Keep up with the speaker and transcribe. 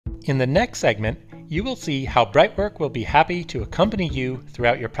In the next segment, you will see how BrightWork will be happy to accompany you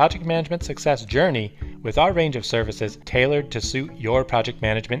throughout your project management success journey with our range of services tailored to suit your project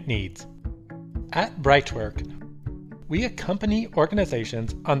management needs. At BrightWork, we accompany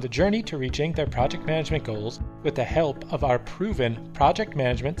organizations on the journey to reaching their project management goals with the help of our proven project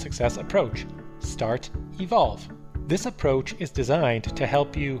management success approach, Start, Evolve. This approach is designed to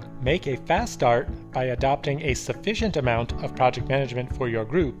help you make a fast start by adopting a sufficient amount of project management for your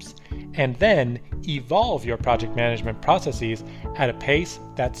groups, and then evolve your project management processes at a pace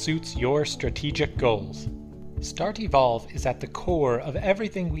that suits your strategic goals. Start Evolve is at the core of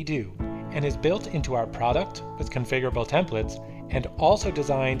everything we do and is built into our product with configurable templates and also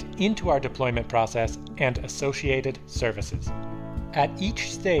designed into our deployment process and associated services. At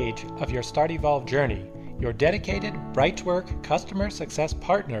each stage of your Start Evolve journey, your dedicated BrightWork customer success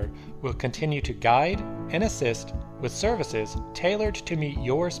partner will continue to guide and assist with services tailored to meet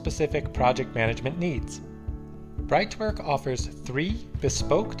your specific project management needs. BrightWork offers 3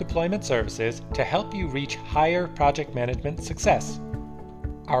 bespoke deployment services to help you reach higher project management success.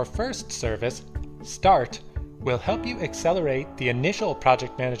 Our first service, Start, will help you accelerate the initial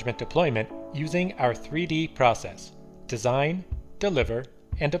project management deployment using our 3D process: design, deliver,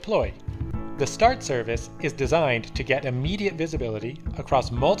 and deploy. The Start service is designed to get immediate visibility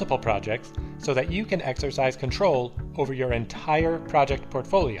across multiple projects so that you can exercise control over your entire project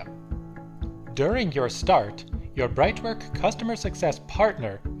portfolio. During your Start, your BrightWork customer success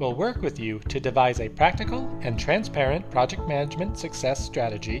partner will work with you to devise a practical and transparent project management success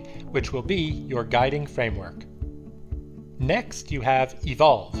strategy, which will be your guiding framework. Next, you have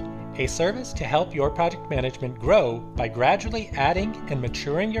Evolve, a service to help your project management grow by gradually adding and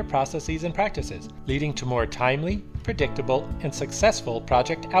maturing your processes and practices, leading to more timely, predictable, and successful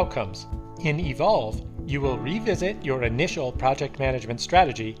project outcomes. In Evolve, you will revisit your initial project management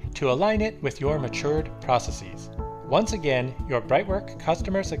strategy to align it with your matured processes. Once again, your BrightWork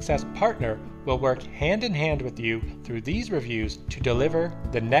customer success partner will work hand in hand with you through these reviews to deliver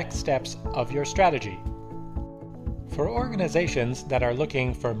the next steps of your strategy. For organizations that are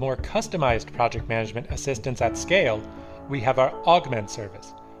looking for more customized project management assistance at scale, we have our Augment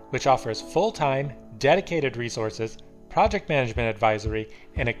service, which offers full-time, dedicated resources, project management advisory,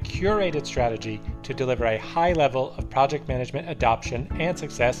 and a curated strategy to deliver a high level of project management adoption and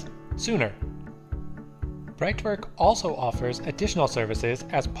success sooner. BrightWork also offers additional services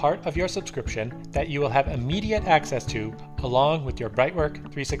as part of your subscription that you will have immediate access to along with your BrightWork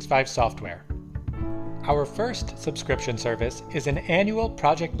 365 software. Our first subscription service is an annual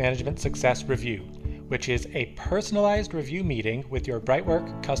project management success review, which is a personalized review meeting with your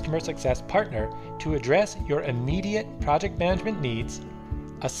BrightWork customer success partner to address your immediate project management needs,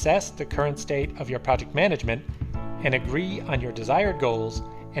 assess the current state of your project management, and agree on your desired goals,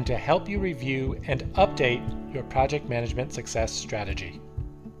 and to help you review and update your project management success strategy.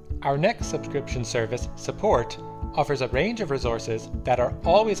 Our next subscription service, Support, offers a range of resources that are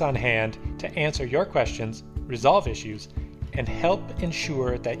always on hand to answer your questions, resolve issues, and help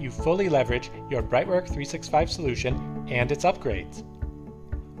ensure that you fully leverage your BrightWork 365 solution and its upgrades.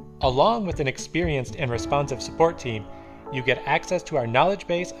 Along with an experienced and responsive support team, you get access to our knowledge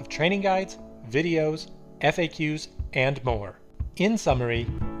base of training guides, videos, FAQs, and more. In summary,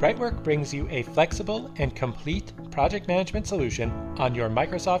 BrightWork brings you a flexible and complete project management solution on your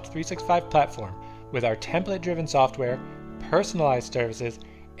Microsoft 365 platform with our template-driven software, personalized services,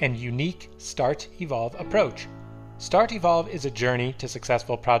 and unique Start Evolve approach. Start Evolve is a journey to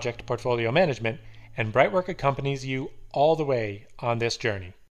successful project portfolio management, and BrightWork accompanies you all the way on this journey.